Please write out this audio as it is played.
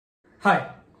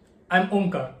Hi, I'm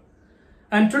Omkar,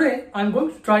 and today I'm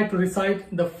going to try to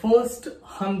recite the first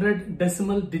 100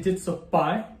 decimal digits of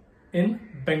pi in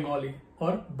Bengali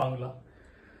or Bangla.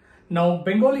 Now,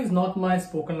 Bengali is not my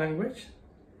spoken language,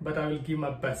 but I will give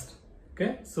my best.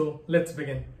 Okay, so let's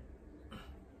begin.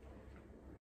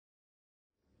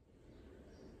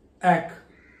 Ek,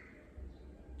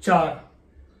 char,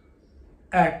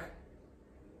 ek,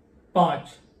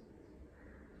 पाँच,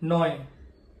 नौ,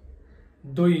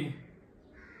 दुई,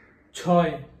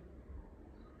 छय,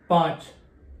 पाँच,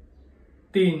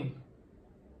 तीन,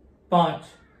 पाँच,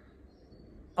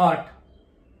 आठ,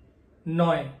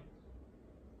 नौ,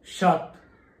 सात,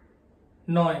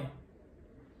 नौ,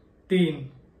 तीन,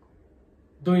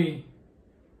 दुई,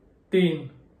 तीन,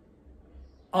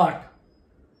 आठ,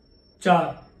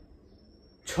 चार,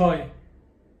 छय,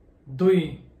 दुई,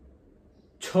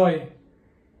 छय,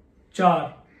 चार,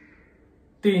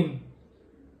 तीन,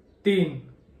 तीन,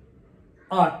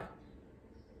 आठ,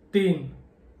 तीन,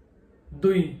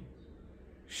 दुई,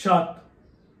 सात,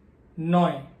 नौ,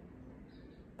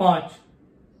 पाँच,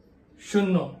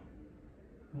 शून्य,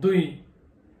 दुई,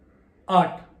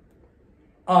 आठ,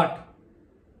 आठ,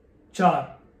 चार,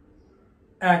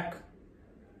 एक,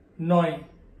 नौ,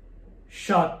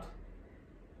 सात,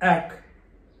 एक,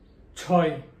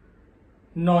 छय,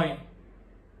 नौ,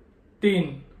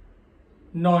 तीन,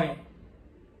 नौ,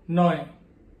 नौ,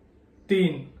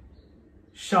 तीन,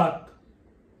 सात,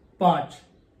 पाँच,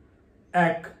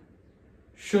 एक,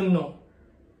 शून्य,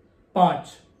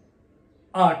 पाँच,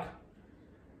 आठ,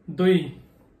 दुई,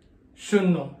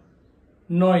 शून्य,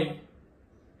 नौ,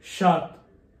 सात,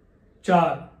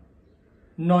 चार,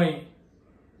 नौ,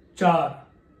 चार,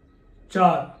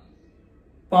 चार,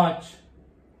 पाँच,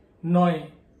 नौ,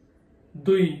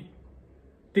 दुई,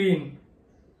 तीन,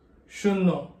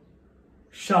 शून्य,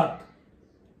 सात,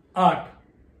 आठ,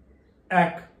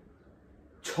 एक,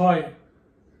 छय,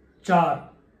 चार,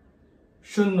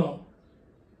 शून्य,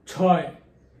 छय,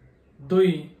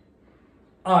 दुई,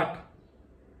 आठ,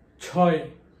 छय,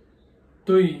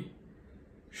 दुई,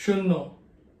 शून्य,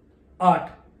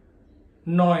 आठ,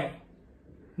 नौ,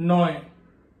 नौ,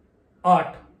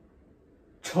 आठ,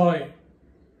 छय,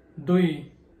 दुई,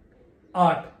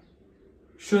 आठ,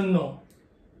 शून्य,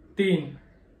 तीन,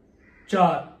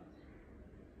 चार,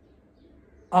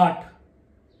 आठ,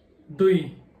 दुई,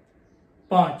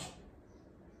 पाँच,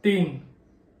 तीन,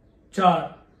 चार,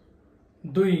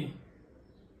 दुई,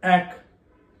 एक,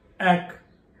 एक,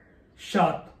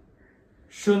 सात,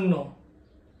 शून्य,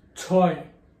 छय,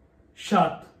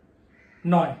 सात,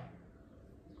 नौ.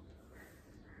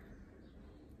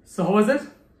 So how was it?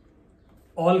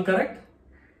 All correct?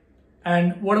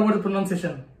 And what about the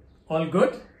pronunciation? All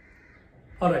good?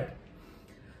 Alright.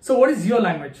 So what is your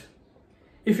language?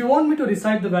 If you want me to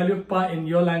recite the value of pi in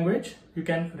your language, you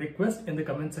can request in the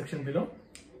comment section below.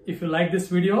 If you like this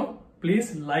video,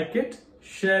 please like it,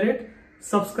 share it,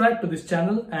 subscribe to this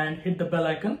channel and hit the bell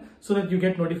icon so that you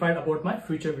get notified about my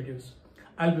future videos.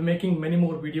 I'll be making many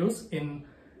more videos in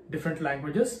different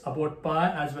languages about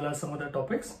pi as well as some other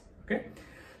topics. Okay.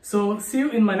 So see you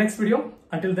in my next video.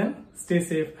 Until then, stay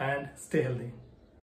safe and stay healthy.